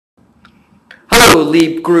Hello,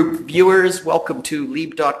 Leeb Group viewers. Welcome to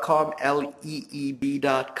Leeb.com,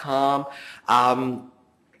 Leeb.com.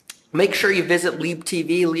 Make sure you visit Leeb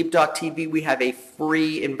TV, Leeb.tv. We have a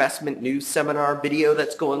free investment news seminar video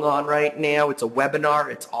that's going on right now. It's a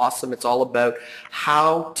webinar. It's awesome. It's all about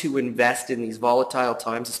how to invest in these volatile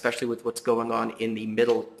times, especially with what's going on in the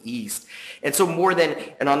Middle East. And so on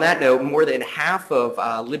that note, more than half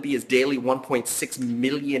of Libya's daily 1.6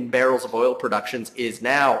 million barrels of oil production is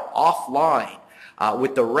now offline,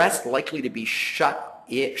 with the rest likely to be shut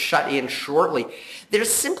in shortly.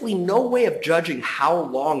 There's simply no way of judging how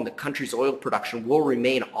long the country's oil production will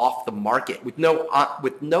remain off the market. With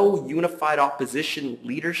no unified opposition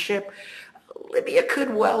leadership, Libya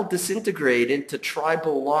could well disintegrate into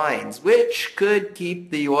tribal lines, which could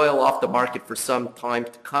keep the oil off the market for some time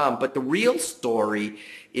to come. But the real story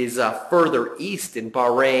is further east in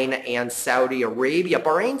Bahrain and Saudi Arabia.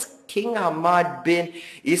 Bahrain's King Hamad bin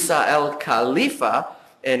Isa al Khalifa,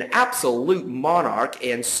 an absolute monarch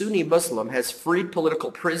and Sunni Muslim, has freed political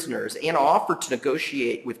prisoners and offered to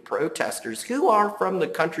negotiate with protesters who are from the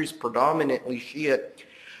country's predominantly Shia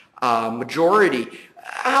majority.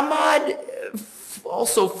 Ahmad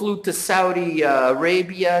also flew to Saudi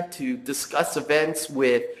Arabia to discuss events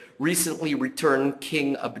with recently returned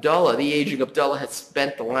King Abdullah. The aging Abdullah has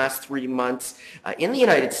spent the last 3 months in the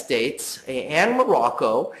United States and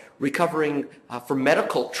Morocco recovering from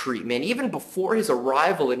medical treatment. Even before his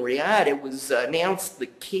arrival in Riyadh, it was announced the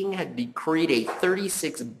king had decreed a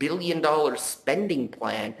 $36 billion spending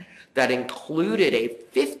plan that included a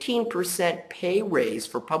 15% pay raise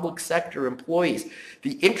for public sector employees,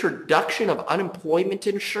 the introduction of unemployment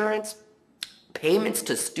insurance, payments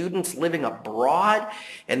to students living abroad,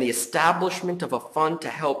 and the establishment of a fund to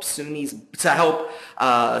help Saudis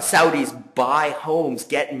buy homes,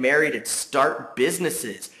 get married, and start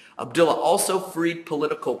businesses. Abdullah also freed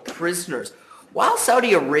political prisoners. While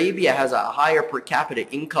Saudi Arabia has a higher per capita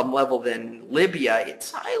income level than Libya,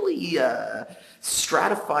 it's a highly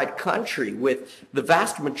stratified country, with the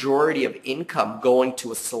vast majority of income going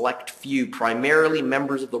to a select few, primarily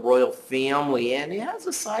members of the royal family, and it has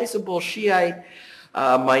a sizable Shiite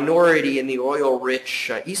minority in the oil-rich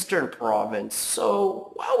eastern province.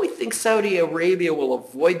 So while we think Saudi Arabia will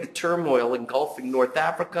avoid the turmoil engulfing North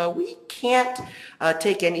Africa, we can't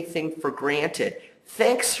take anything for granted.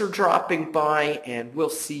 Thanks for dropping by, and we'll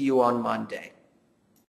see you on Monday.